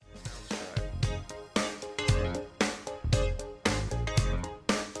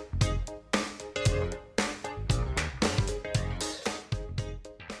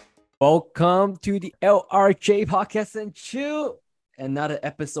Welcome to the LRJ Podcast and Chill. Another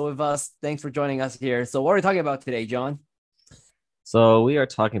episode of us. Thanks for joining us here. So, what are we talking about today, John? So we are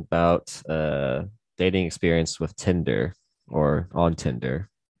talking about dating experience with Tinder or on Tinder.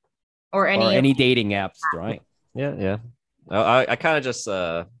 or Or any any dating apps, right? Yeah, yeah. I kind of just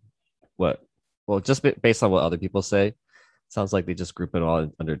what well just based on what other people say, sounds like they just group it all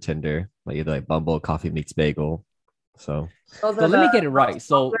under Tinder, like either like Bumble, Coffee Meets Bagel. So those So are let me the get it right.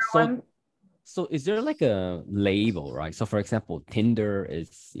 So, popular so, ones. so, is there like a label, right? So, for example, Tinder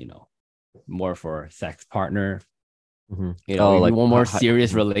is, more for sex partner. oh If you like want more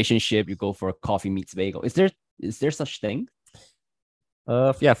serious relationship, you go for Coffee Meets Bagel. Is there such thing?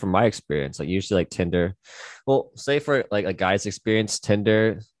 yeah, from my experience, like usually like Tinder. Well, say for like a guy's experience,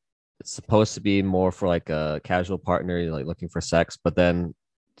 Tinder it's supposed to be more for like a casual partner, like looking for sex, but then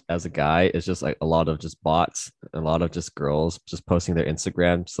as a guy, it's just like a lot of just bots, a lot of just girls just posting their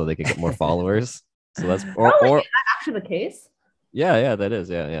Instagram so they can get more followers. So that's Really? Is or that actually the case? yeah, that is,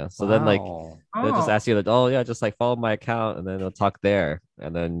 yeah. So then like Wow. they'll just Oh, ask you like, oh yeah, just like follow my account, and then they'll talk there,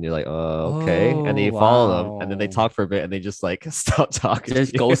 and then you're like, oh okay, and then Oh, you follow them, and then they wow. talk for a bit, and they just like stop talking to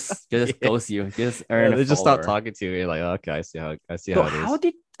Just you. ghost, just Yeah, ghost you, just yeah, earn a they just stop follower. talking to you. You're like, okay, I see how So it how is.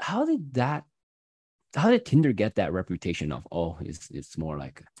 did how did that how did Tinder get that reputation of, oh, it's more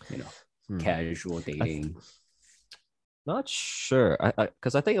like, Hmm. casual I th- dating? Not sure. I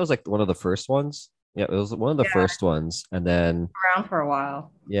because I think it was like one of the first ones. Yeah, it was one of the yeah, first ones, and then around for a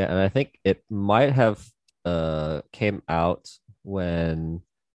while. yeah, and I think it might have came out when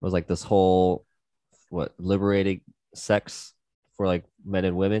it was like this whole what liberating sex for like men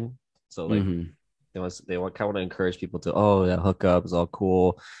and women. So like Mm-hmm. they want kind of want to encourage people to, oh, that hookup is all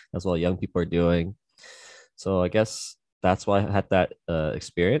cool. That's what young people are doing. So I guess that's why I had that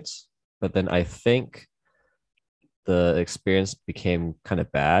experience. But then I think the experience became kind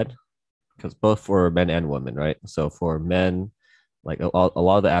of bad because both for men and women, right? So for men, like a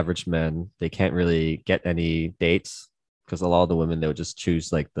lot of the average men, they can't really get any dates because a lot of the women they would just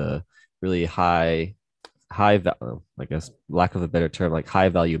choose like the really I guess lack of a better term, like high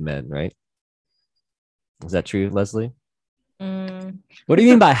value men, right? Is that true, Leslie? Mm, What do you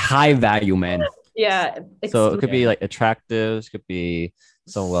mean by high value, man? yeah, So it could be Yeah. like attractive, it could be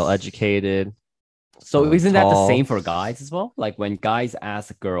someone well educated, So isn't that the same tall. for guys as well? Like when guys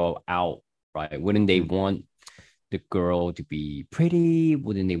ask a girl out, right? Wouldn't they Mhm. want the girl to be pretty?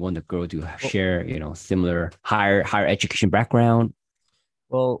 Wouldn't they want the girl to Well, share, similar higher education background?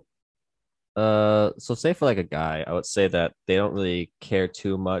 well, so say for like a guy, I would say that they don't really care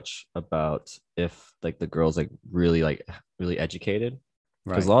too much about if like the girl's like really educated.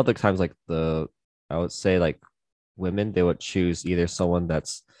 Because a Right. lot of the times, like I would say like women, they would choose either someone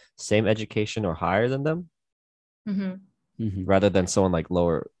that's same education or higher than them, hmm Mhm. rather than someone like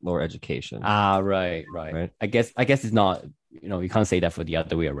lower education, Ah, right. right? I guess it's not, you can't say that for the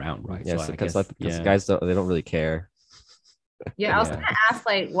other way around, right? So Yes, I because guess, because yeah, guys don't really care. Yeah, I was yeah. gonna ask,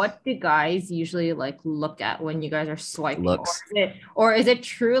 like, what do guys usually like look at when you guys are swiping, Looks. or is it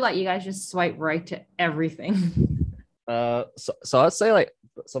true like you guys just swipe right to everything? So I'd say like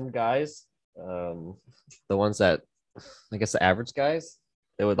some guys, the ones that I guess the average guys,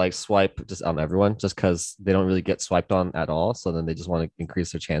 they would like swipe just on everyone just because they don't really get swiped on at all. So then they just want to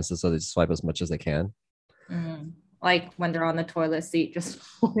increase their chances, so they just swipe as much as they can. Mm. Like when they're on the toilet seat, just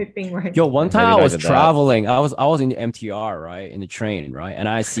swiping right. Yo, one time Maybe I not was even that. traveling. I was in the MTR, right? In the train, right? And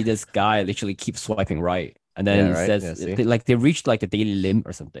I see this guy literally keep swiping right. And Yeah, then it right. says Yeah, see. they reached like the daily limit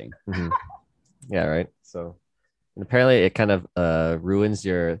or something. Hmm. Yeah, right. So and apparently it kind of ruins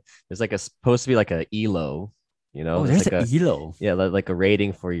your. There's like a supposed to be like a elo, Oh, there's there's like an a ELO. yeah like a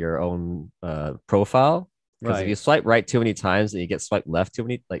rating for your own profile. Because if you Right. swipe right too many times and you get swipe left too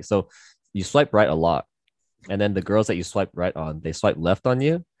many, like so you swipe right a lot, and then the girls that you swipe right on, they swipe left on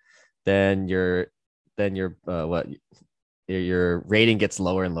you, then your what your rating gets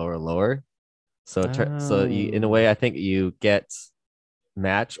lower and lower and lower. So you, in a Oh. way, I think you get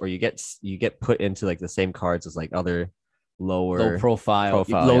match or you get put into like the same cards as like other Low lower profile,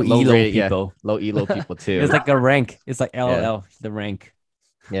 profile, low yeah, low elo rated, yeah, people. low elo people It's too. like a rank. It's like Yeah, LLL, the rank.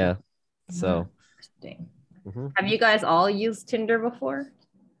 yeah. Mm, So interesting. mhm. Have you guys all used Tinder before?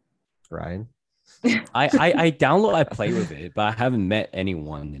 Ryan. I download, I play with it, but I haven't met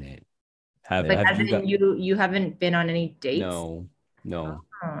anyone in it. Have Like, Yeah. have as you in got? you haven't been on any dates? No, no.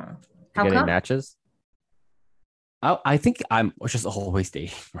 Huh. You How get any come? matches? I think I'm just always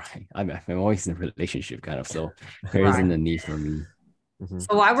dating, right? I'm always in a relationship kind of, so there Right. isn't a need for me Hmm.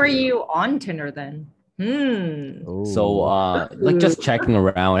 So why were to. you on Tinder then? Hmm. So Oh. like just checking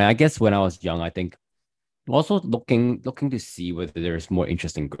around. And I guess when I was young, I think Also looking to see whether there's more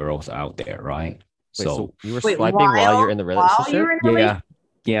interesting girls out there, right? Wait, So so you were Wait, swiping while you're in the while you relationship? were in a relationship?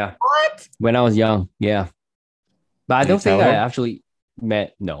 yeah, What? when I was young, yeah. But I Did you don't think tell I her? actually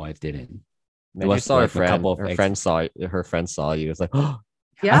met. No, I didn't. It Maybe you was saw her like a couple friend. of Her ex. friend saw her friend saw you. It's like, oh,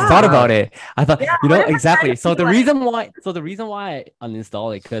 I thought Yeah. about it. I thought, Yeah, you what know, if a exactly. friend So be the like, reason why, I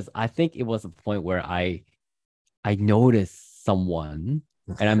uninstalled it because I think it was a point where I noticed someone,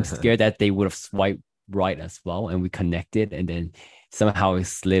 and I'm scared that they would have swiped right as well, and we connected, and then somehow it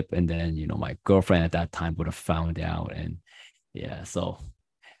slipped, and then my girlfriend at that time would have found out, and yeah, so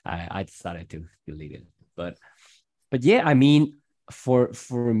I decided to delete it. But yeah, I mean, for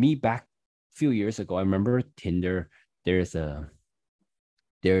me back a few years ago, I remember Tinder. There's a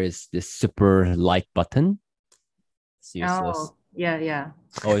there is this super like button. it's useless. oh, yeah.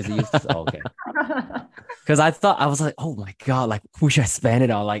 Oh, is it useless? Oh, okay. Because I was like, oh my God, like who should I spend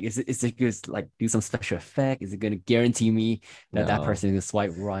it on? Like, is it good to, like do some special effect? Is it gonna guarantee me that that No, person is gonna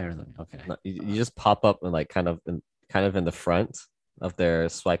swipe right or something? Okay. no, you just pop up and like kind of in the front of their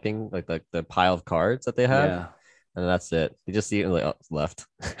swiping, like the pile of cards that they have, Yeah. and that's it. You just see it like, oh, it's left.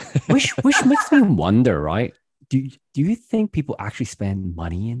 Which makes me wonder, right? Do you think people actually spend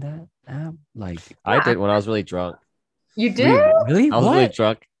money in that app? Like, I Yeah. did when I was really drunk. You did? really? I was really What?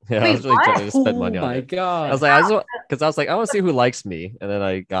 drunk. Yeah, I Wait, was really drunk. I what? just spent Oh money on my it. I God. was like, because I was like, I want to see who likes me, and then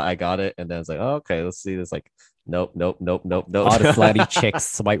I got it, and then it's like, oh, okay, let's see. It's like, nope, nope, nope, nope, nope. All the slutty chicks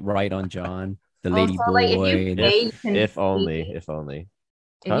swipe right on John, the Oh, lady so like if you boy. pay, you can if only, see, if only.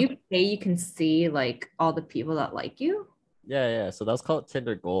 if Huh? you pay, you can see like all the people that like you. Yeah. So that's called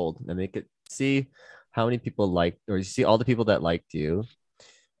Tinder Gold, and they could see how many people liked, or you see all the people that liked you,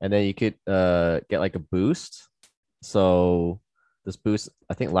 and then you could get like a boost. So this boost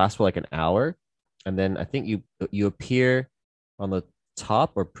I think lasts for like an hour, and then I think you appear on the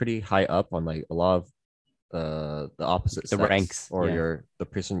top or pretty high up on like a lot of the opposite The sex ranks, or yeah. the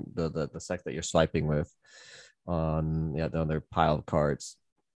person the sex that you're swiping with on their pile of cards.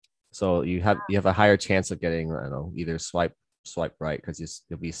 So you have a higher chance of getting, I don't know, either swipe right because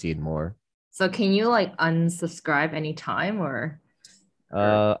you'll be seen more. So can you like unsubscribe anytime or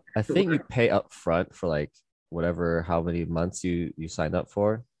I think you pay up front for like whatever how many months you sign up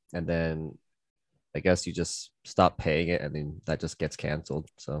for, and then I guess you just stop paying it, and then that just gets canceled.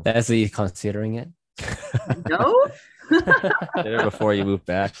 So That's you considering it. no? did it before you move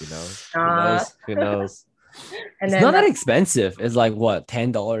back, you know. Who Uh, knows? Who knows? And It's then not that expensive. It's like what,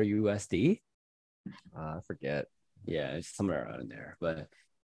 $10 USD? I forget. Yeah, it's somewhere around there. But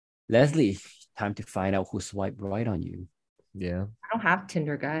Leslie, time to find out who swiped right on you. Yeah. I don't have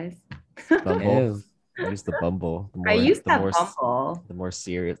Tinder, guys. Bumble. Ew. I use the Bumble. I used to the have more Bumble. the more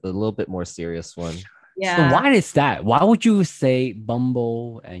serious, the little bit more serious one. Yeah. So why is that? Why would you say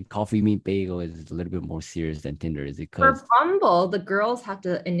Bumble and Coffee Meet Bagel is a little bit more serious than Tinder? Is it because For Bumble, the girls have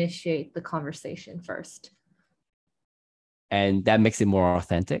to initiate the conversation first. and that makes it more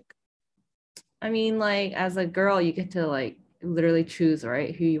authentic? I mean, like as a girl, you get to like literally choose,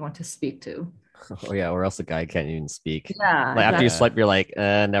 right, who you want to speak to. Oh yeah, or else the guy can't even speak. Yeah. Like after you exactly. swipe, you're like,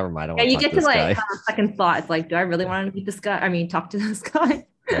 never mind. I Yeah, want you to talk get to to this like guy. have a second thought. It's like, do I really want to meet this guy? I mean, talk to this guy.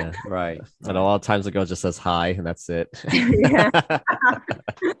 Yeah. Right. And a lot of times the girl just says hi, and that's it. Yeah.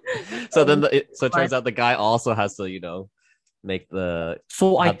 So then so it turns out the guy also has to, make the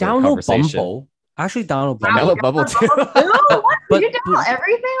So I have the download conversation. Bumble. I actually download I Bumble. download Bumble too. What? But- You download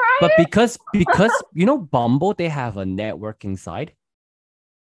everything, right? But because Bumble, they have a networking side,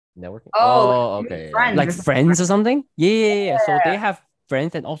 Networking. Oh, like Okay. friends. like There's- friends or something. Yeah. So they have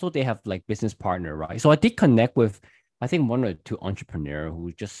friends and also they have like business partner, right? So I did connect with I think one or two entrepreneur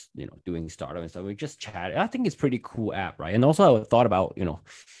who just doing startup and stuff. We just chatted. I think it's pretty cool app, right? And also I thought about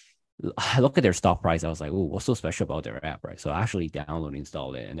I look at their stock price. I was like, oh, what's so special about their app, right? So I actually downloaded,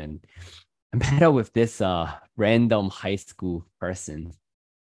 installed it, and then I met up with this random high school person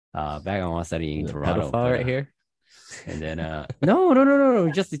back when I was studying in The Toronto. pedophile but, right here. And then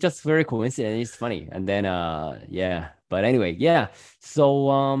no, just very coincident. It's funny. And then yeah. But anyway, yeah. So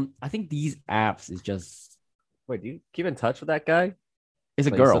I think these apps is just Wait, do you keep in touch with that guy? it's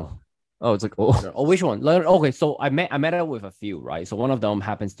a Like you said- girl. Oh, it's like oh, Oh, which one? Okay, so I met up with a few, right? So one of them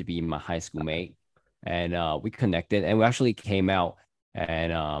happens to be my high school mate, and we connected, and we actually came out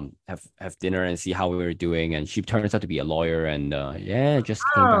and have dinner and see how we were doing. And she turns out to be a lawyer, and yeah, just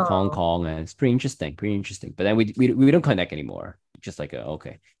came back to Hong Oh. Kong, and it's pretty interesting, But then we don't connect anymore. Just like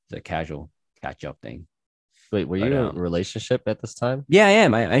okay, it's a casual catch up thing. wait, were you But, in a relationship at this time? Yeah, I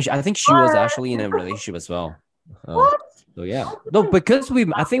am. I think she was What? actually in a relationship as well. Oh, What? So yeah, no, because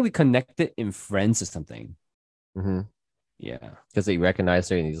I think we connected in friends or something. mm-hmm. Yeah. Because he recognized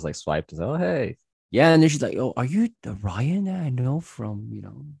her and he just like swiped and said, "Oh, hey." Yeah, and then she's like, "Oh, are you the Ryan that I know from,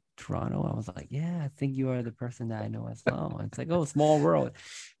 Toronto?" I was like, "Yeah, I think you are the person that I know as well." It's like, "Oh, small world."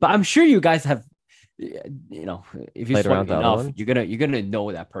 But I'm sure you guys have, if you Played swipe around the other enough, one. you're gonna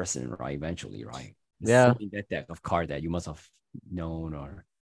know that person, right? Eventually, right? There's Yeah, so in that deck of card that you must have known or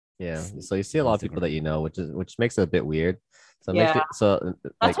yeah. seen So you see a on lot of people that Instagram. you know, which makes it a bit weird. So it makes Yeah, me so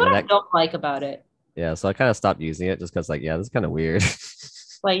that's like what when I that don't like about it. yeah. So I kind of stopped using it just because like yeah, this is kind of weird.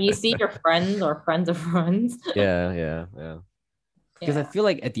 Like you see your friends or friends of friends. Yeah, yeah, yeah. Because I Yeah. feel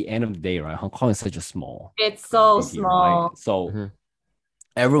like at the end of the day, right, Hong Kong is such a small It's so city, right? small, So Mhm.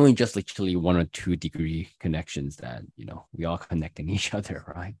 everyone just literally 1 or 2 degree connections that we all connecting each other,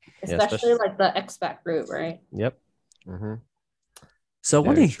 right? Yeah, especially especially. like the expat group, right? Yep. Hmm. So I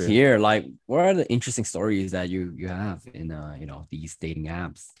want Very to true. hear like what are the interesting stories that you have in these dating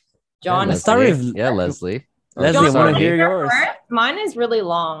apps. Yeah, John, Let's start Leslie. with Yeah, Leslie. Or Leslie. John, I sorry, want to you hear me. start yours. first. Mine is really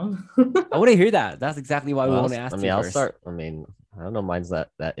long. I want to hear that. That's exactly why we want to I ask mean, you I'll first. start. I mean, I don't know. Mine's that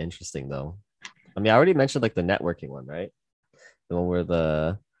interesting though. I mean, I already mentioned like the networking one, right? The one where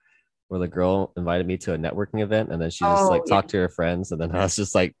the girl invited me to a networking event, and then she just Oh like yeah. talked to her friends, and then I was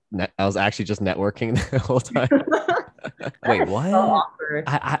just like, I was actually just networking the whole time. Wait, That is what? so awkward.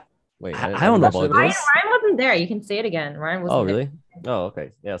 I Wait, I, I I don't didn't know mention about it. Ryan, this. Ryan wasn't there. You can say it again. Ryan Oh, wasn't there. really? Oh,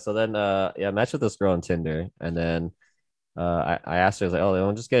 okay. Yeah. So then, yeah, I matched with this girl on Tinder, and then I asked her, I was like, oh, I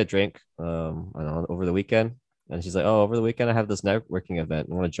want to just get a drink, I don't know, over the weekend. And she's like, oh, over the weekend, I have this networking event.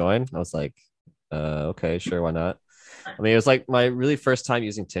 You want to join? I was like, okay, sure, why not? I mean, it was like my really first time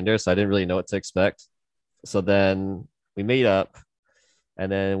using Tinder, so I didn't really know what to expect. So then we meet up,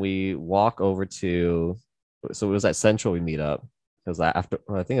 and then we walk over to, so it was at Central we meet up. It was after,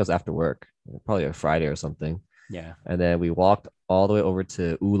 well, I think it was after work, probably a Friday or something. Yeah. And then we walked all the way over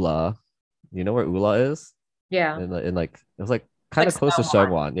to Ula. You know where Ula is? Yeah. In like it was like kind Like of close to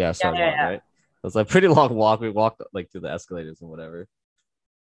someone. Seongwon. Yeah, Yeah, yeah, Seongwon, yeah. right? It was a pretty long walk. We walked like through the escalators and whatever.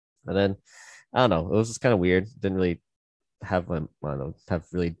 And then I don't know. It was just kind of weird. Didn't really have I don't know have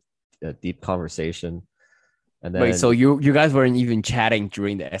really a deep conversation. And Wait, so then you guys weren't even chatting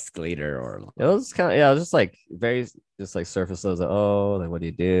during the escalator or it like? was kind of yeah, it was just like very just like surface. I was like, oh, like what do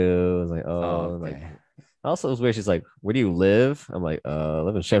you do? I was like, Oh, oh, like okay. also it was weird. She's like, where do you live? I'm like, I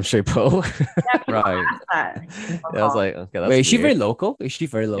live in Shamshui-po. Yeah, people Right. ask that in Hong Yeah, I was Kong. like, okay, Wait, that's is she very weird. local? Is she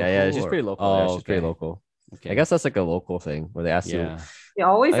very Yeah, local yeah, she's pretty or? local. Yeah, Oh, she's pretty okay. local. I Okay. guess that's like a local thing where they ask you. Yeah. They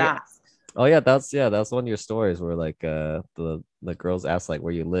always I ask. oh yeah, that's one of your stories where like the girls ask like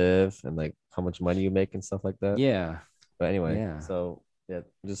where you live and like how much money you make and stuff like that. Yeah. But anyway, Yeah. so yeah,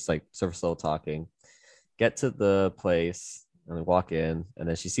 just like surface level talking. Get to the place and we walk in, and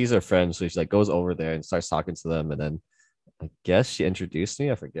then she sees her friends, so she like goes over there and starts talking to them, and then I guess she introduced me.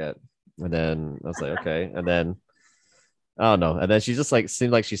 I forget. And then I was like, okay. And then I don't know. And then she just like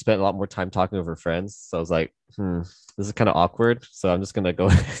seemed like she spent a lot more time talking with her friends. So I was like, this is kind of awkward. So I'm just gonna go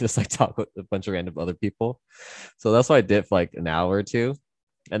just like talk with a bunch of random other people. So that's what I did for like an hour or two.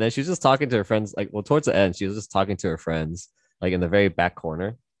 And then she was just talking to her friends, like well, towards the end, she was just talking to her friends, like in the very back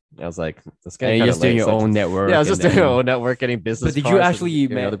corner. I was like, it's getting And you're kind of just doing late. your So own yeah, I network was and just doing my then own network, getting but business did you cards, actually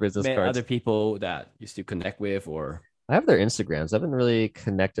giving other met business met cards. other people that you still connect with or I have their Instagrams. I haven't really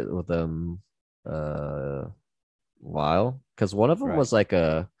connected with them while because one of them right? was like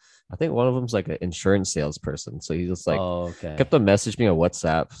I think one of them's like an insurance salesperson. So he just like Oh, okay. kept on messaging me on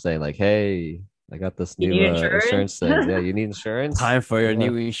WhatsApp saying like, "Hey, I got this You new need insurance? insurance thing. Yeah, you need insurance? Time for your Yeah,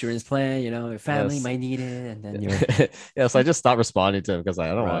 new insurance plan, your family yes, might need it, and then you're yeah." So I just stopped responding to him because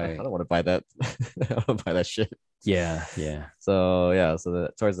I right. don't want to buy that. I don't want to buy that shit. Yeah, yeah. So yeah, so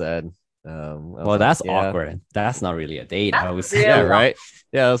towards the end, I was Well, like, that's yeah, awkward. That's not really a date, I That's would say. yeah, really right,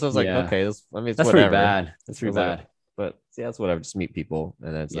 yeah. So I was like, Yeah, okay, I mean, it's that's pretty whatever. bad. That's I pretty was like, bad. but yeah, it's whatever. Just meet people,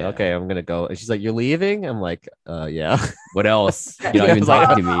 and then it's like, Yeah. okay, I'm gonna go. And she's like, "You're leaving?" I'm like, "Yeah." What else? You're not Yeah, I even was like,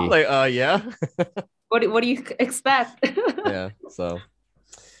 talking to me. Yeah, what do you expect? yeah. So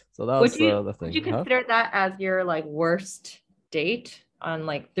that Would was you the would you thing, huh? consider that as your like worst date on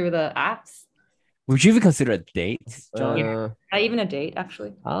like through the apps? Would you even consider a date, John? Yeah. Not even a date,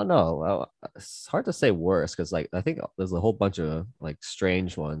 actually. I don't know. Well, it's hard to say worse because like I think there's a whole bunch of like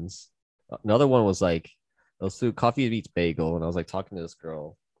strange ones. Another one was like it was through Coffee Beats Bagel, and I was like talking to this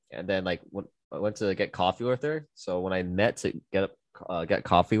girl, and then like when I went to get coffee with her. So when I met to get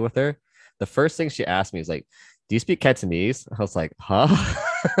coffee with her, the first thing she asked me is like, "Do you speak Cantonese?" I was like, "Huh."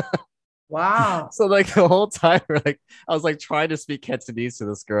 Wow. So like the whole time, like I was like trying to speak Cantonese to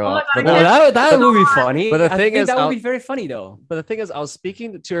this Oh my girl, God, but Oh, then, that but, would be funny. but the I thing think is, that would be very funny though. I was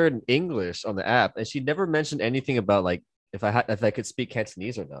speaking to her in English on the app, and she never mentioned anything about like if I could speak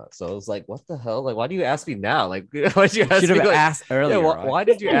Cantonese or not. So I was like, what the hell? Like, why do you ask me now? Like, why did you ask Should me? have Like, asked earlier, yeah, right? why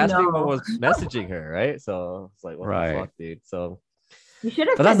did you ask me when I No. was messaging her, right? So it's like, what the Right. fuck, dude? So You should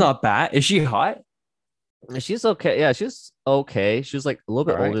have But that's said not bad. Is she hot? she's okay. Yeah, she's okay. She was like a little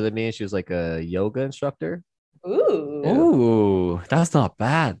bit All right. older than me. She was like a yoga instructor. ooh. Yeah. Ooh, that's not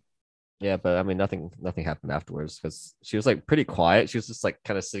bad. Yeah, but I mean, nothing happened afterwards because she was like pretty quiet. She was just like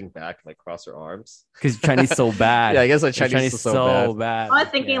kind of sitting back, like cross her arms. Because Chinese so bad. Yeah, I guess like Your Chinese is so bad. I was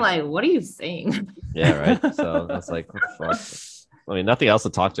thinking like, what are you saying? Yeah, right. So I was like, what the fuck? I mean, nothing else to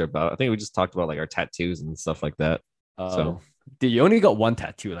talk to her about. I think we just talked about like our tattoos and stuff like that. Oh, So- dude, you only got one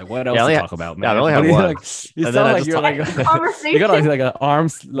tattoo. Like, what else I only to had- talk about, yeah, man? I only had What do you one. like? You And then sound I like just you're talk- like Conversation. you got like an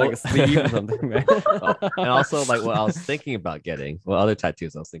arms, like a sleeve or something, man. And also like what I was thinking about getting, what other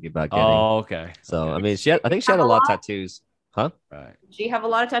tattoos I was thinking about getting. Oh, okay. So Okay. I mean, I think she had a lot of tattoos, huh? Right. Do you have a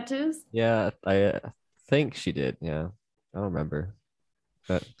lot of tattoos? Yeah, I think she did. Yeah, I don't remember,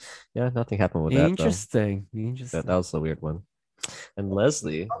 but yeah, nothing happened with that Interesting. though. Interesting. That was a weird one. And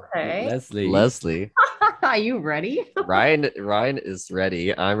Leslie, Okay. Leslie. Are you ready? Ryan is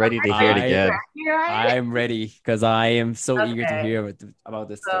ready. I'm ready to hear it again. You're right. I'm ready because I am so eager to Okay. hear about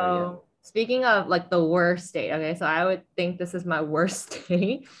this story. So speaking of like the worst date, okay, so I would think this is my worst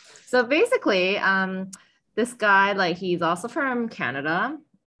date. So basically, this guy, like he's also from Canada.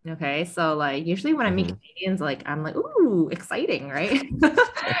 Okay, so like usually when I meet Canadians, like I'm like, ooh, exciting, right?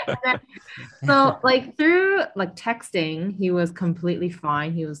 And then- so like through like texting, he was completely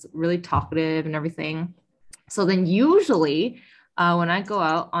fine. He was really talkative and everything. So then usually when I go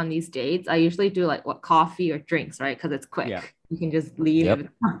out on these dates, I usually do like what coffee or drinks, right? Because it's quick. Yeah. You can just leave Yep. if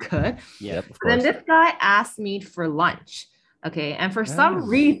it's not good. Yeah. Yep, of But then course. this guy asked me for lunch. Okay. And for some Oh.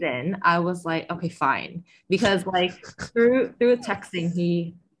 reason, I was like, okay, fine. Because like through texting,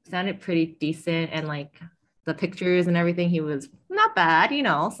 he sounded pretty decent and like the pictures and everything, he was not bad, you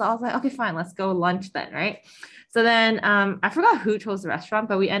know. So I was like, okay, fine, let's go lunch then, right? So then I forgot who chose the restaurant,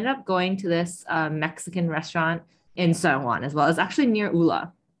 but we ended up going to this Mexican restaurant in San Juan as well. It's actually near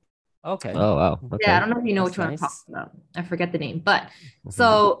Ula. Okay. Oh wow. Okay. Yeah, I don't know if you know That's which one I'm nice. talking about. I forget the name, but Mhm.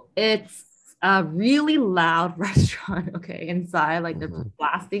 so it's a really loud restaurant, okay, inside, like they're Mhm.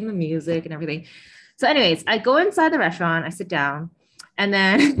 blasting the music and everything. So, anyways, I go inside the restaurant, I sit down, and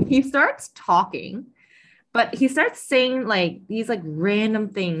then he starts talking, but he starts saying like these like random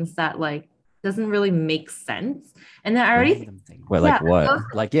things that like doesn't really make sense. And then I already Random thing. Wait, like yeah, what? those-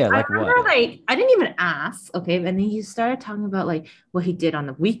 Like yeah, like I remember, what? like I didn't even ask, okay, and then he started talking about like what he did on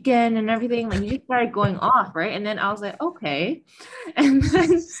the weekend and everything. Like he just started going off, right? And then I was like, okay, and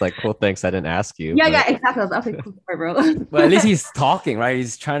then It's like cool. Thanks. I didn't ask you. yeah, but- yeah, exactly. I was like, okay, cool, sorry, bro. Well, at least he's talking, right?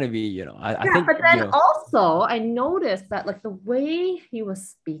 He's trying to be, I Yeah, think, but then you know, also I noticed that like the way he was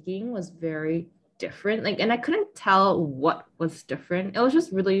speaking was very different. Like, and I couldn't tell what was different. It was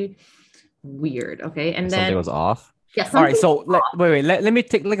just really weird. Okay, and something then was off. yeah, all right. something- So wait, let me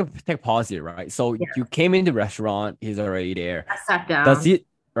take take a pause here, right? So Yeah. you came in the restaurant, he's already there. I sat down. Does he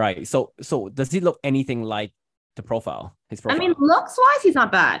right? So does he look anything like the profile? His I profile. mean, looks wise, he's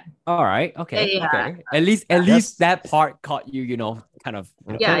not bad. all right, okay, Yeah. okay. At least Yes. that part caught you, kind of.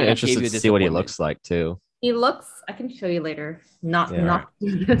 I'm Yeah, kind of yeah. interested Gave you to see what he disappointment. looks like too. He looks. I can show you later. Not Yeah. not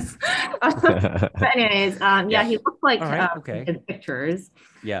this. But anyways, yeah, Yeah. he looked like All right, okay. his pictures.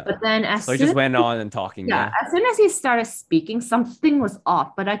 Yeah. But then as So he soon just as went on and talking. yeah, Yeah. as soon as he started speaking, something was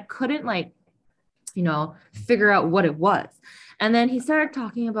off, but I couldn't like, figure out what it was. And then he started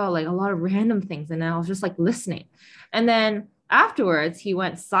talking about like a lot of random things, and then I was just like listening. And then afterwards, he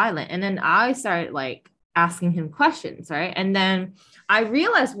went silent, and then I started like asking him questions, right? And then I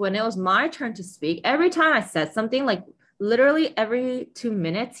realized when it was my turn to speak, every time I said something, like literally every 2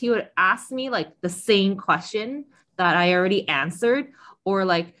 minutes, he would ask me like the same question that I already answered, or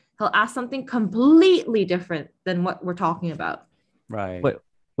like he'll ask something completely different than what we're talking about. Right.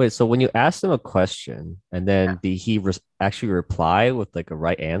 Wait, so when you asked him a question and then did he actually reply with like a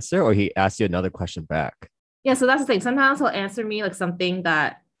right answer, or he asked you another question back? Yeah, so that's the thing. Sometimes he'll answer me like something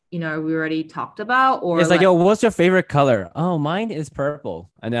that we already talked about, or It's like, yo, what's your favorite color? Oh, mine is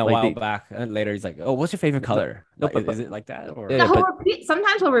purple. And then a Like while the- back, and later he's like, oh, what's your favorite color? no, Like, but- is it like that? Or Yeah, yeah, he'll but- repeat.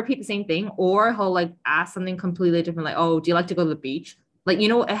 Sometimes he'll repeat the same thing, or he'll like ask something completely different, like, "Oh, do you like to go to the beach?" Like,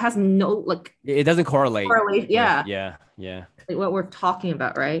 it has no like it doesn't correlate. correlation. Yeah, Yeah. like what we're talking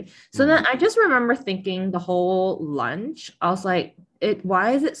about, right? So then I just remember thinking the whole lunch, I was like,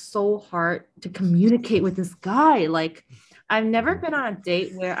 why is it so hard to communicate with this guy? Like, I've never been on a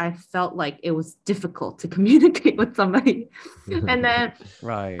date where I felt like it was difficult to communicate with somebody. And then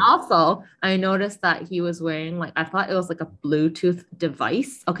Right. also, I noticed that he was wearing like I thought it was like a Bluetooth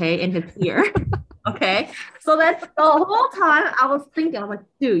device, okay, in his ear. Okay. So then the whole time I was thinking, I was like,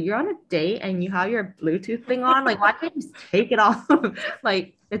 dude, you're on a date and you have your Bluetooth thing on. Like, why can't you just take it off?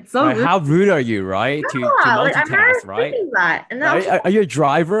 Like, it's so Right, rude. how rude are you, right? To Yeah, like, I remember multitask, right? thinking that. And then I was Are you a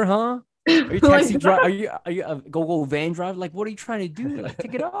driver, huh? Are you like, taxi driver? Are you a go van driver? Like, what are you trying to do? Like,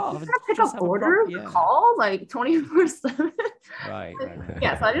 take it off. gonna pick Just up have a orders, yeah. call like 24/7. Right.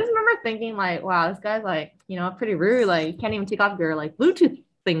 Yeah, so I just remember thinking like, wow, this guy's like, pretty rude. Like, you can't even take off your like Bluetooth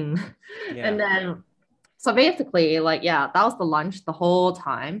thing. Yeah. And then, so basically, like, yeah, that was the lunch the whole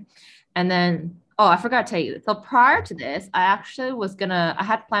time. And then, oh, I forgot to tell you. So prior to this, I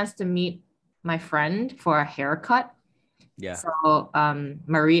had plans to meet my friend for a haircut. Yeah. So,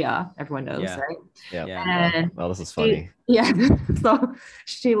 Maria, everyone knows, Yeah. right? Yeah. And Oh, this is funny. yeah. So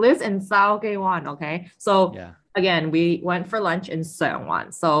she lives in Saogaewan, okay? So Yeah. again, we went for lunch in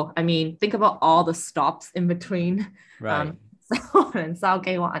Seongwan. So, I mean, think about all the stops in between Right. Seoul and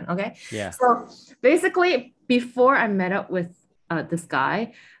Saogaewan, okay? Yeah. So basically, before I met up with this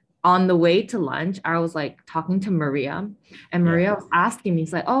guy, on the way to lunch, I was like talking to Maria, and Maria was asking me,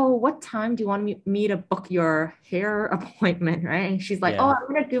 "She's like, oh, what time do you want me to book your hair appointment?" Right? And she's like, Yeah. "Oh,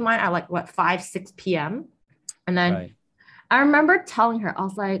 I'm gonna do mine at like what 5-6 p.m." And then Right. I remember telling her, I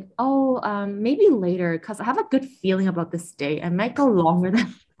was like, "Oh, maybe later, because I have a good feeling about this date. I might go longer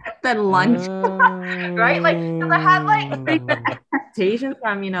than lunch." Right? Like, because I had like pretty good expectations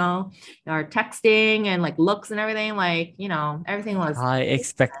from, our texting and like looks and everything. Like, everything was High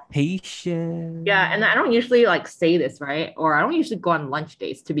expectation. yeah. And I don't usually like say this, right? Or I don't usually go on lunch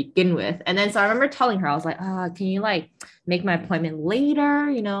dates to begin with. And then so I remember telling her, I was like, can you like make my appointment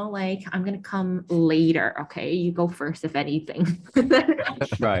later? Like I'm gonna come later. Okay, you go first, if anything.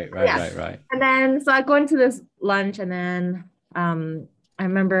 Right. Yeah. And then so I go into this lunch, and then I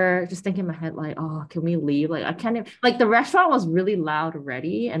remember just thinking in my head, like, oh, can we leave? Like, I can't even, like, the restaurant was really loud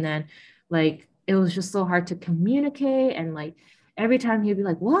already. And then, like, it was just so hard to communicate. And, like, every time he'd be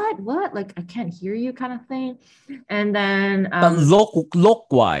like, what? Like, I can't hear you, kind of thing. And then, But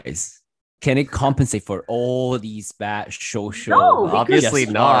look wise, can it compensate for all these bad social? No, because- Obviously Yes,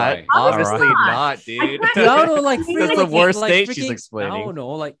 not. alright. Obviously Alright. not, dude. I Dude, I don't know, like That's the freaking, worst like, date she's freaking- explaining. I don't know,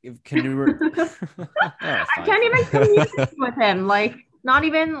 like if can you? I can't even communicate with him. Like, not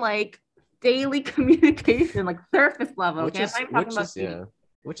even like daily communication, like surface level. Which Okay, is I'm not talking about yeah.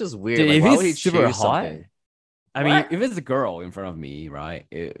 Which is weird. Dude, Like, if why he's would he super choose hot, something? I mean, What? if it's a girl in front of me, right?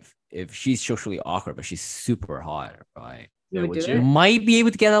 If she's socially awkward, but she's super hot, right? You Yeah, would would do you? it? Might be able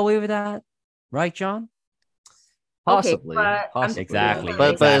to get away with that, right, John? Possibly. but I'm Possibly. Exactly,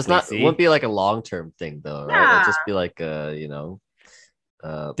 But it's exactly, not. see? It wouldn't be like a long term thing though, right? It'd just Yeah. be like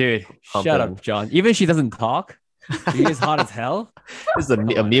Dude, shut Pumping. up, John. Even she doesn't talk. She's hot as hell. This is a Come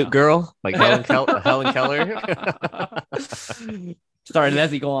on mute now. girl, like Helen Keller. Sorry,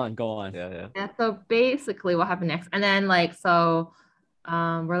 Leslie, go on. Yeah. Yeah, so basically what happened next, and then like so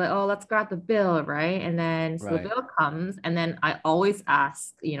we're like, oh, let's grab the bill, right? And then so Right. the bill comes, and then I always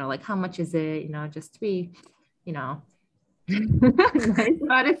ask, like, how much is it, just to be, nice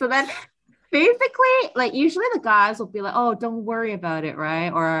about it. So then basically, like, usually the guys will be like, oh, don't worry about it, right?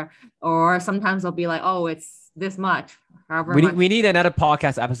 Or sometimes they'll be like, oh, it's this much, however much. We need another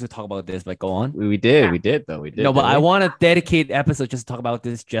podcast episode to talk about this, but go on. We did. Yeah. We did though. We did. No, but didn't I we? want to dedicate episode just to talk about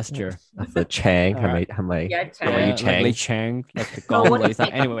this gesture. The Chang. All right. How many? Yeah, How many Chang. Like Chang? Lei Chang, like the No, Gong what do you Lei.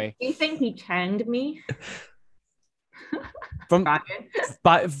 think? Anyway, Do you think he changed me? from Ryan?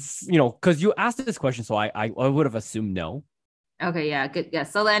 but because you asked this question, so I would have assumed no. Okay, yeah, good. Yeah.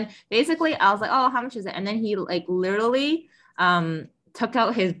 So then basically I was like, oh, how much is it? And then he like literally took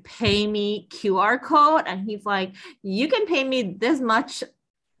out his pay me QR code, and he's like, you can pay me this much.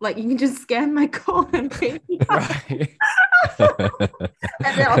 Like, you can just scan my code and pay me. Right.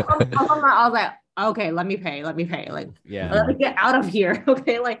 And then I was like, okay, let me pay. Like, Yeah. let me get out of here.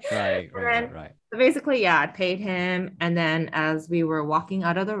 Okay. Like, Right. so basically, yeah, I paid him. And then as we were walking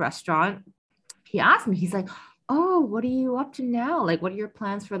out of the restaurant, he asked me, he's like, oh, what are you up to now? Like, what are your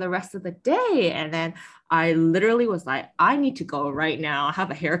plans for the rest of the day? And then I literally was like, I need to go right now. I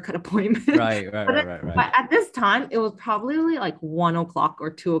have a haircut appointment. Right. But at this time, it was probably like 1 o'clock or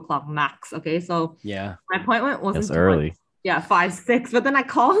 2 o'clock max. Okay. So Yeah. my appointment wasn't That's till, early. like, yeah, 5, 6. But then I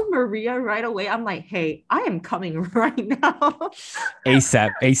called Maria right away. I'm like, hey, I am coming right now.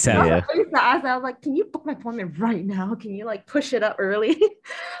 ASAP. Yeah. I was like, can you book my appointment right now? Can you like push it up early?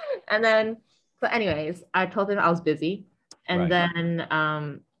 And then, so anyways, I told him I was busy. And Right.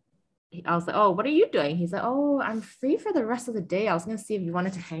 then I was like, oh, what are you doing? He's like, oh, I'm free for the rest of the day. I was gonna see if you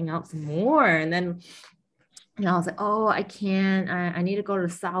wanted to hang out some more. And I was like, oh, I can't. I need to go to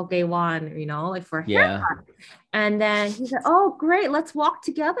Salgaywan, like for a Yeah. haircut. And then he said, oh, great. Let's walk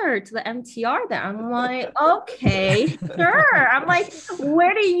together to the MTR then. I'm like, okay, sure. I'm like,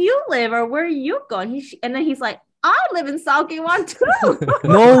 where do you live or where are you going? And then he's like, I live in Salgaywan too.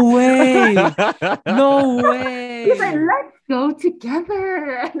 No way. No way. He's like, let's go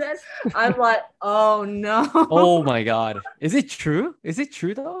together. And then I'm like, oh no. Oh my God. Is it true? Is it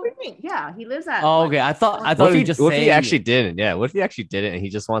true though? Yeah, he lives at. Oh, okay. I thought What you if were he, just what if he saying actually it. didn't? Yeah. What if he actually didn't and he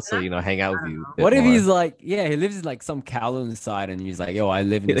just wants to, hang out with you? a bit What if more? he's like, yeah, he lives in like some Kowloon side and he's like, yo, I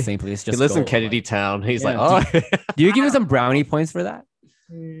live in the same place. He Just lives in go. Kennedy Like, Town. He's yeah, like, oh, do you give him some brownie points for that?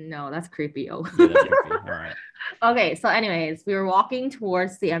 No, that's creepy. Oh. Yeah, that's creepy. All right. Okay, so anyways, we were walking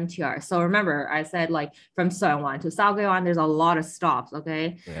towards the MTR. So remember, I said like from Seowan to Salgaywan, there's a lot of stops.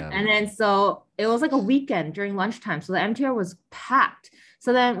 Okay, yeah. and then so it was like a weekend during lunchtime, so the MTR was packed.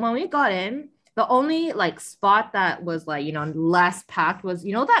 So then when we got in, the only like spot that was like less packed was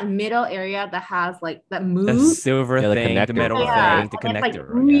that middle area that has like that The moves. silver Yeah, the thing, the connector. metal Yeah, thing, the and it's like connector.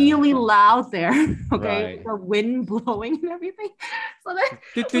 Right? Yeah. really loud there. Okay, Right. the wind blowing and everything. So then,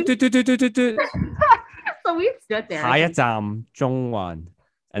 Do-do-do-do-do-do-do. so we stood there. 하야잠 Zhongwan.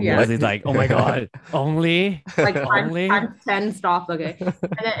 And Yeah. Leslie's like, oh my God, only? Like Only? times 10 stops. Okay. And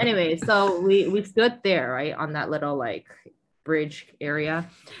then anyway, so we stood there, right, on that little like bridge area.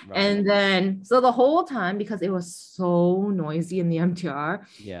 Right. And then so the whole time, because it was so noisy in the MTR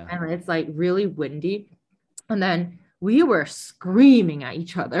Yeah. and it's like really windy, and then we were screaming at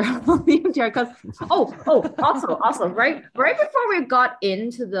each other on the MTR because also right before we got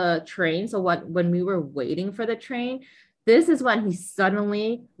into the train, so when we were waiting for the train, this is when he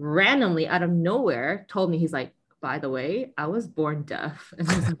suddenly randomly out of nowhere told me, he's like, by the way, I was born deaf. And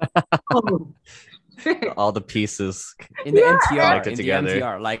I was like, oh. All the pieces. In the Yeah. MTR, Connected in together. the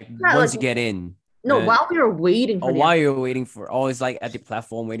MTR, like Yeah, once like- you get in. No, then- while we were waiting for Oh, the while you're waiting for, it's like at the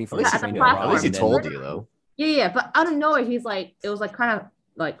platform waiting for At least the at train the to platform. At least he arrive, and told then- you though. yeah, but out of nowhere, he's like, it was like kind of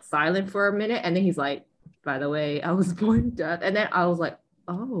like silent for a minute, and then he's like, by the way, I was born deaf. And then I was like,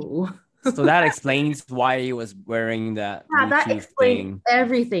 oh. So that explains why he was wearing that Yeah, that Bluetooth explained thing.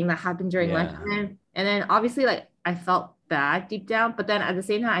 everything that happened during Yeah. lunch. And then obviously like I felt bad deep down, but then at the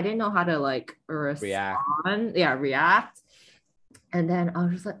same time I didn't know how to like React. react. And then I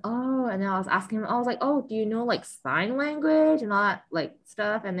was just like, oh, and then I was asking him, I was like, oh, do you know like sign language and all that like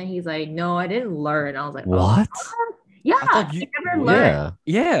stuff? And then he's like, no, I didn't learn. I was like, oh, What? yeah, I thought you you- never learned.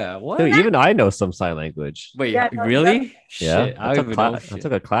 Yeah. Yeah, what? Dude, even I know some sign language. Wait, Yeah, no, really? Yeah. Shit, I don't took, even know I shit.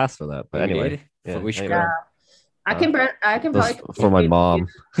 took a class for that. But Oh, you anyway. did? Yeah, For which anyway. girl? I can That's probably for my mom.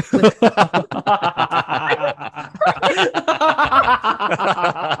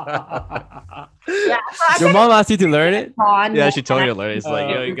 Yeah, so I Your can mom asked you to learn it? on Yeah, she told me to learn. It's like,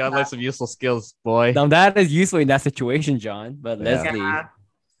 Uh, yo, you gotta learn some useful skills, boy. Now that is useful in that situation, John. But Yeah. Leslie, Yeah.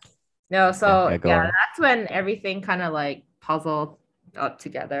 No, so Yeah, go yeah, on. that's when everything kind of like puzzled up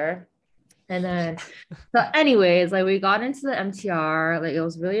together. And then, so anyways, like we got into the MTR, like it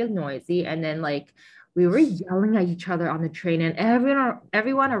was really noisy, and then like we were yelling at each other on the train, and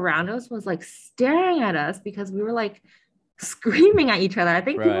everyone around us was like staring at us because we were like screaming at each other. I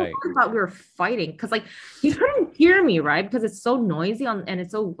think Right. people thought we were fighting because like he couldn't hear me, right? Because it's so noisy and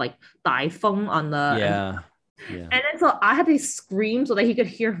it's so like typhoon on the yeah. Yeah. and then so I had to scream so that he could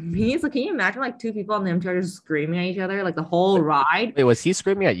hear me. So can you imagine like two people on the MTR just screaming at each other like the whole ride? Wait, was he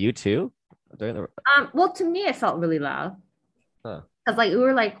screaming at you too? During the... Well, to me it felt really loud. Huh. Cause like we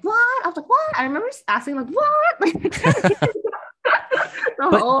were like, what? I was like, what? I remember just asking like, what? Like,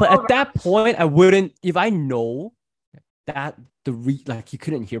 But at that point, I wouldn't, if I know that like he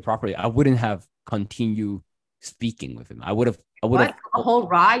couldn't hear properly, I wouldn't have continued speaking with him. I would have the whole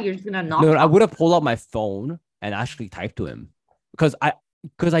ride you're just gonna knock. I would have pulled out my phone and actually typed to him because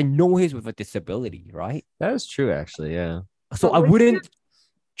I know he's with a disability, right? That is true, actually. Yeah. So But I would wouldn't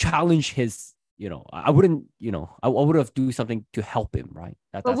challenge his, I wouldn't, I would have do something to help him, right?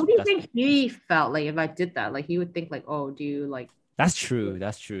 But what do you think he felt like if I did that? Like he would think like, oh, do you like? That's true.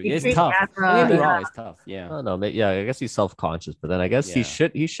 That's true. You It's treat tough. as a- Don't get me yeah. wrong, it's tough. Yeah. I don't know. Yeah, I guess he's self-conscious, but then I guess he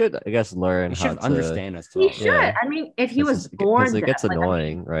Yeah. should, I guess, learn You how should to understand us. He well. should. Yeah. I mean, if he was born, because it gets deaf, like,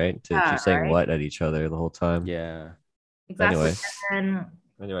 annoying, right? To Yeah, keep saying right? what at each other the whole time. Yeah. exactly. Anyway. And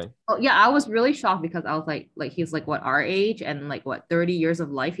Anyway, oh, yeah, I was really shocked because I was like he's like what our age and like what 30 years of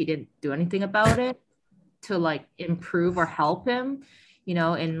life he didn't do anything about it to like improve or help him,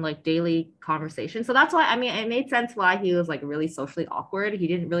 in like daily conversation. So that's why I mean it made sense why he was like really socially awkward. He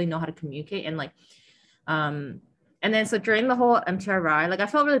didn't really know how to communicate and like And then so during the whole MTR ride, like I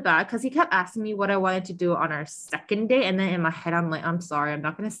felt really bad because he kept asking me what I wanted to do on our second day. And then in my head, I'm like, I'm sorry, I'm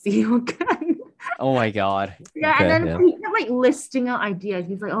not gonna see you again. Oh my God. Yeah, Okay, and then yeah. he kept like listing out ideas.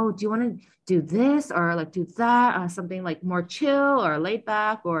 He's like, "Oh, do you want to do this or like do that? Something like more chill or laid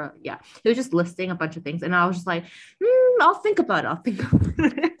back or yeah." He was just listing a bunch of things, and I was just like, "I'll think about it. I'll think about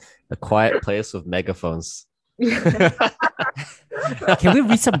it." A quiet place with megaphones. Can we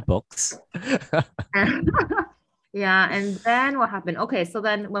read some books? Yeah, and then what happened? Okay, so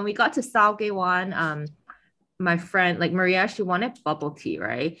then when we got to Salgewan, my friend like Maria, she wanted bubble tea,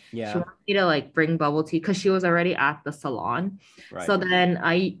 right? She Yeah. wanted me to like bring bubble tea because she was already at the salon. Right. So then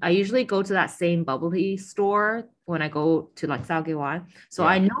I usually go to that same bubble tea store when I go to like Salgewan. So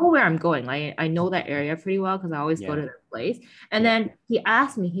I Yeah. know where I'm going. Like I know that area pretty well because I always go Yeah. to that place. And Yeah. then he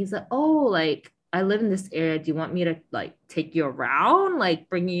asked me, he's like, "Oh, like I live in this area. Do you want me to like take you around, like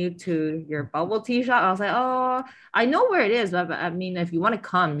bring you to your bubble tea shop?" I was like, "Oh, I know where it is, but I mean, if you want to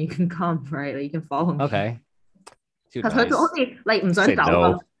come, you can come, right? Like you can follow me." Okay. Too 佢 nice. 好似 like 唔想 Say 走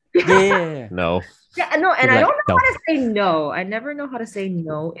no. 咁。 Yeah. No. Yeah, no, and You're I like, don't know no. how to say no. I never know how to say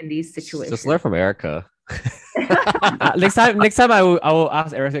no in these situations. Just learn from Erica. Next time I will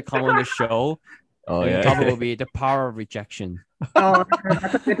ask Eric to come on the show. Oh and the yeah. topic will be the power of rejection. Oh,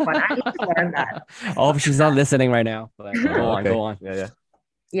 that's a good one. I need to learn that. Oh, she's not listening right now. But go on, Okay. go on. Yeah, yeah.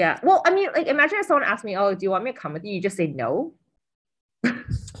 Yeah. Well, I mean, like, imagine if someone asked me, "Oh, do you want me to come with you?" You just say no.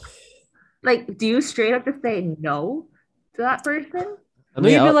 Like, do you straight up just say no to that person? No,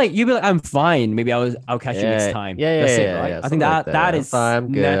 you'd be like, I'm fine. Maybe I'll catch you next time. Yeah, That's yeah, it, yeah, right? yeah, I think something like that Yeah, is fine,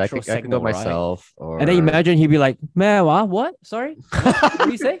 I'm good. I natural could go signal, right? myself. Or... And then imagine he'd be like, "Man, what? Sorry, what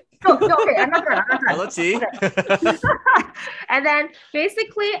do you say?" No, okay, I'm not done. Hello, T. And then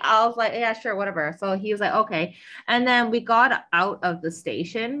basically I was like, yeah, sure, whatever. So he was like, okay. And then we got out of the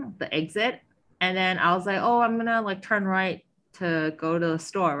station, the exit. And then I was like, oh, I'm gonna like turn right to go to the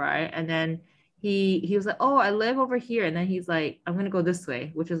store, right? And then he was like, oh, I live over here. And then he's like, I'm gonna go this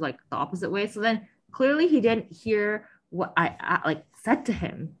way, which is like the opposite way. So then clearly he didn't hear what I like said to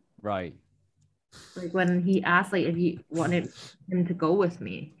him. Right. Like when he asked like if he wanted him to go with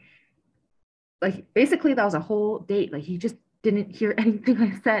me. Like basically that was a whole date. Like he just didn't hear anything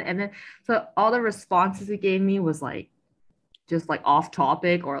I said. And then so all the responses he gave me was like just like off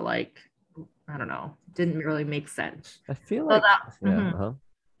topic or like I don't know, didn't really make sense. I feel So like that, uh-huh.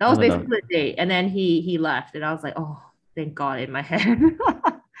 that was I don't basically the date. And then he left and I was like, oh, thank God in my head.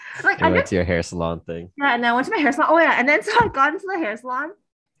 Like You I went just to your hair salon thing. yeah, and then I went to my hair salon. Oh yeah, and then so I got into the hair salon.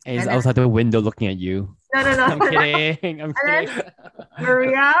 And he's And then- outside the window looking at you. No. I'm kidding. I'm And kidding.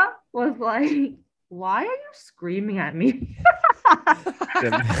 Maria was like, why are you screaming at me?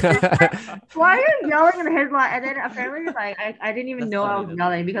 Why are you yelling in his line? And then apparently, like, I didn't even That's know I funny, was though.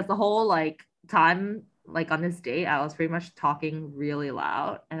 yelling because the whole like time, like on this date, I was pretty much talking really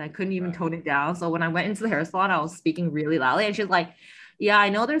loud and I couldn't even Right. tone it down. So when I went into the hair salon, I was speaking really loudly, and she's like, "Yeah, I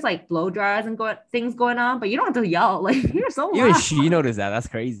know there's like blow dryers and things going on, but you don't have to yell. Like you're so Even loud." she noticed that. That's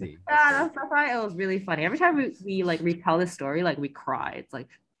crazy. Yeah, that's why it was really funny. Every time we like retell this story, like we cry. It's like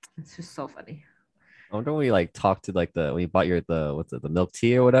it's just so funny. I wonder when we like talked to like when you bought the milk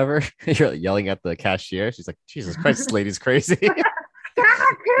tea or whatever. You're like, yelling at the cashier. She's like, Jesus Christ, this lady's crazy.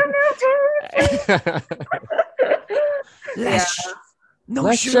 Less, no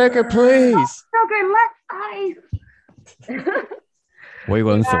Let's sugar. sugar, please. Okay, let's ice. 我一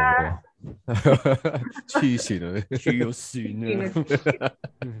个人走，去死了。去有死呢。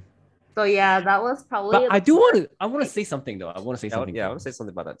 So yeah, that was probably. But I want to say something though. I want to say something. Yeah, I want to say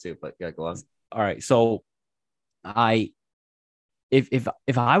something about that too, but yeah, go on. All right. So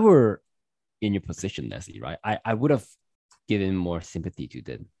if I were in your position, Leslie, right, I would have given more sympathy to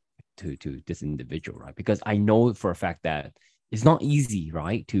this individual, right? Because I know for a fact that it's not easy,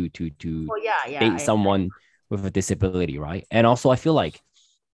 right, to Well, yeah. date someone with a disability, right? And also I feel like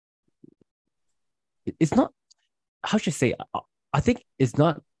it's not, how should I say, I think it's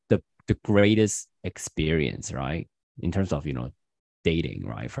not the greatest experience, right, in terms of, you know, dating,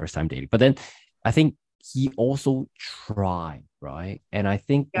 right, first time dating. But then I think he also tried, right? And I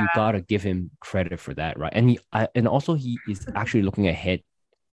think you gotta give him credit for that, right? And and also he is actually looking ahead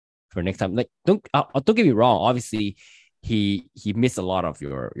for next time. Like, don't get me wrong. Obviously, he missed a lot of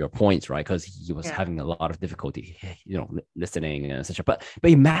your points, right? Because he was having a lot of difficulty, you know, listening and etc. But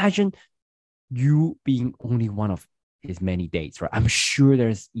imagine you being only one of his many dates, right? I'm sure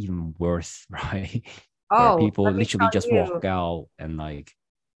there's even worse, right? Where people let me literally tell just you, walk out and like,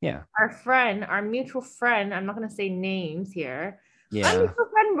 yeah. our mutual friend, I'm not gonna say names here. Our Yeah. mutual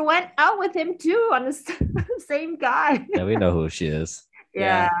friend went out with him too on the same guy. Yeah, we know who she is.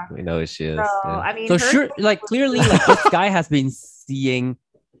 Yeah. we know who she So is. Yeah. I mean, So her sure, thing like was clearly, like this guy has been seeing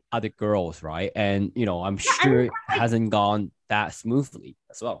other girls, right? And I'm yeah, I sure mean, it like hasn't gone that smoothly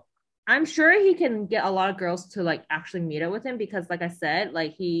as well. I'm sure he can get a lot of girls to like actually meet up with him because, like I said,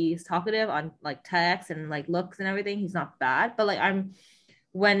 like he's talkative on like text and like looks and everything. He's not bad, but like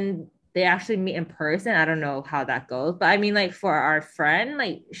when they actually meet in person, I don't know how that goes. But I mean, like for our friend,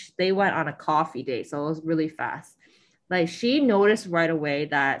 like they went on a coffee date, so it was really fast. Like she noticed right away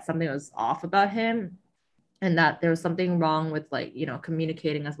that something was off about him and that there was something wrong with like,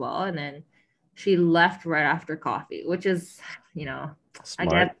 communicating as well. And then she left right after coffee, which is, I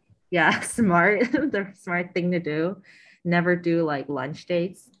Smart. guess, yeah, smart, the smart thing to do. Never do like lunch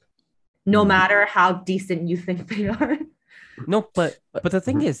dates, no Mm. matter how decent you think they are. No, but the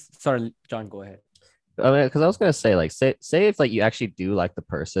thing Mhm. is, sorry, John, go ahead. I mean, because I was gonna say, like, say if like you actually do like the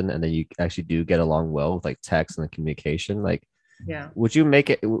person, and then you actually do get along well with like text and the communication, like, Yeah. would you make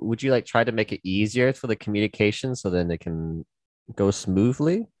it? Would you like try to make it easier for the communication so then it can go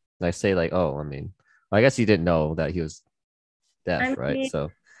smoothly? Like, say like, oh, I mean, I guess you didn't know that he was I deaf, right? mean,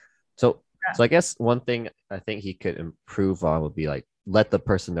 So, so I guess one thing I think he could improve on would be like let the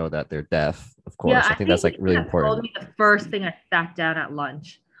person know that they're deaf. Of yeah, course, I I think think that's he like really should have told important. me the first thing I sat down at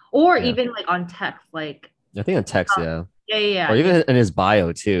lunch, or Yeah, even like on text, like, I think on text, uh, yeah, yeah, yeah, or yeah, even in his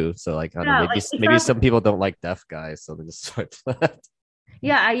bio too. So like, I don't know, yeah, maybe like maybe exactly. some people don't like deaf guys, so they just swipe left.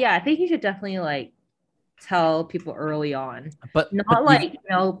 Yeah, I think he should definitely like tell people early on. But Not you've like,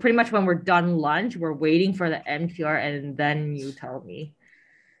 pretty much when we're done lunch, we're waiting for the MTR and then you tell me.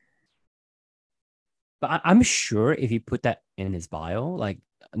 but I'm sure if he put that in his bio, like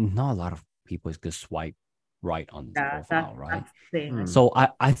not a lot of people is gonna swipe right on his Yeah, profile, right? that's the thing. Hmm. So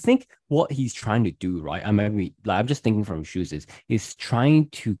I think what he's trying to do, right? I'm just thinking from shoes is he's trying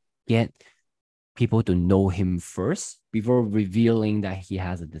to get people to know him first before revealing that he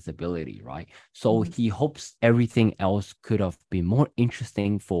has a disability, right? So Mhm. he hopes everything else could have been more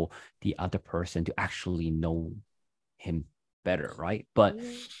interesting for the other person to actually know him better, right? But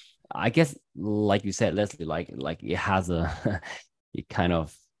I guess, like you said, Leslie, like it has a, it kind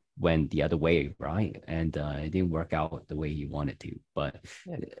of went the other way, right? And it didn't work out the way he wanted to. But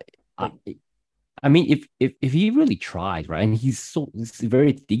Yeah, I, like I mean, if he really tried, right, and he's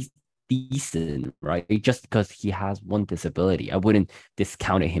very decent, right? Just because he has one disability, I wouldn't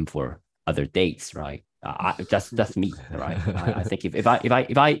discount him for other dates, right? That's me, right? I think if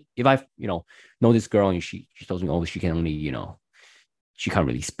I know this girl and she tells me, oh, she can only she can't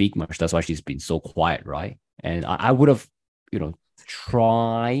really speak much. That's why she's been so quiet, right? And I would have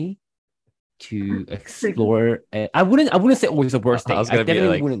try to explore. I wouldn't say always the worst I date. was I gonna be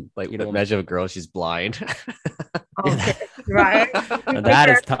definitely wouldn't like you know imagine a girl, she's blind. Okay, right. Like that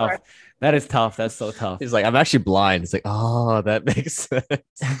is you're- tough. That is tough. That's so tough. He's like, I'm actually blind. It's like, oh, that makes sense.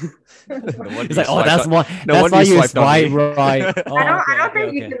 No wonder It's you like, oh, swiped that's on. why. No That's wonder why you you swiped on swipe me. right. I Oh, don't I okay, don't okay,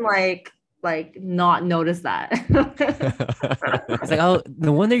 think you okay. can like not notice that. It's like, oh,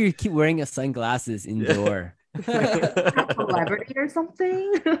 no wonder you keep wearing a sunglasses Yeah. indoor. Celebrity or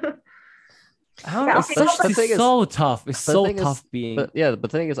something. I don't know. Yeah, It's okay, no, such. but The It's thing is, so tough. It's but the so thing is, tough being. but yeah,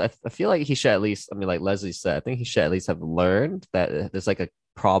 but the thing is, I feel like he should at least, I mean, like Leslie said, I think he should at least have learned that there's like a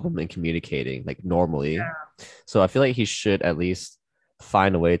problem in communicating, like normally. So I feel like he should at least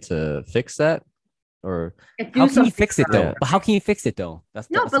find a way to fix that, or like, How do can you something fix it about yeah, though? it. But how can you fix it though? No, That's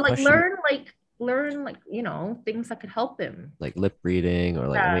the but like question. learn things that could help him. like lip reading, or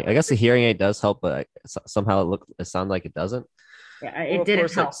like, I Yeah, mean, I guess the hearing aid does help, but somehow it sounds like it doesn't. yeah, Or it of didn't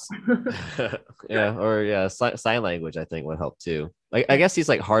course, like, help. yeah, or yeah, sign language I think would help too. Like, I Yeah. guess he's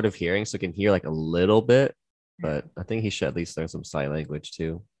like hard of hearing, so can hear like a little bit, but I think he should at least learn some sign language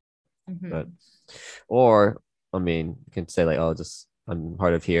too. But Mhm. or I mean, you can say like, oh, just I'm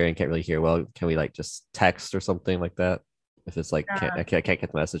hard of hearing, can't really hear well. Can we like just text or something like that? If it's like I can't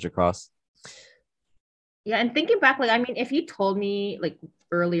get the message across. Yeah, and thinking back, like I mean, if you told me like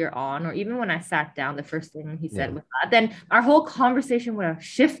earlier on, or even when I sat down, the first thing he said Yeah, was that, then our whole conversation would have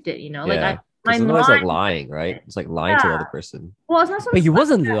shifted. Like yeah, my because otherwise, like mind, lying, right? It's like lying to the yeah. other person. Well, it's not so But much he like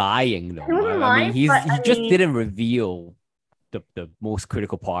wasn't lying he though, wasn't right? I mean, lying, but he I just mean, didn't reveal the most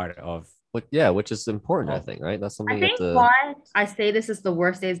critical part of. Which is important, I Oh, think, right? That's I something you have think to. why I say this is the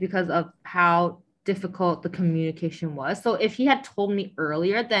worst day is because of how difficult the communication was. So if he had told me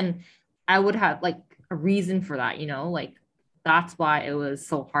earlier, then I would have like a reason for that, like that's why it was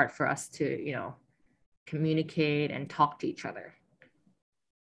so hard for us to, communicate and talk to each other.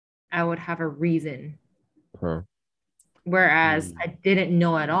 I would have a reason. Huh. Whereas Mm. I didn't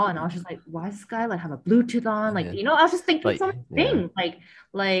know at all. And I was just like, why does this guy like have a Bluetooth on? Like, Yeah. I was just thinking Like, so many yeah. things.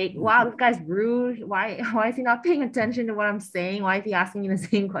 Like, wow, this guy's rude. Why is he not paying attention to what I'm saying? Why is he asking me the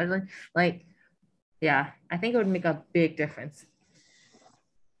same question? Like, yeah, I think it would make a big difference.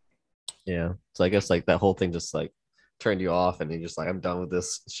 Yeah. So I guess like that whole thing just like turned you off and you're just like, I'm done with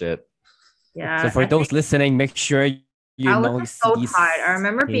this shit. So Yeah, for I think those listening, make sure you I was know just see so these tired. I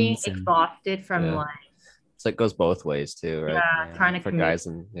remember being things and exhausted from Yeah. like, So it goes both ways too, right? yeah, yeah. trying to For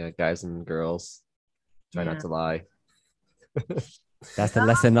communicate. guys and girls. Try not Yeah. to lie. That's the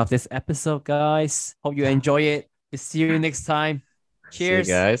lesson of this episode, guys. Hope you enjoy it. See you next time. See you Cheers.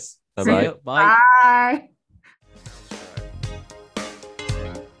 guys. Bye See bye. you. Bye. Bye.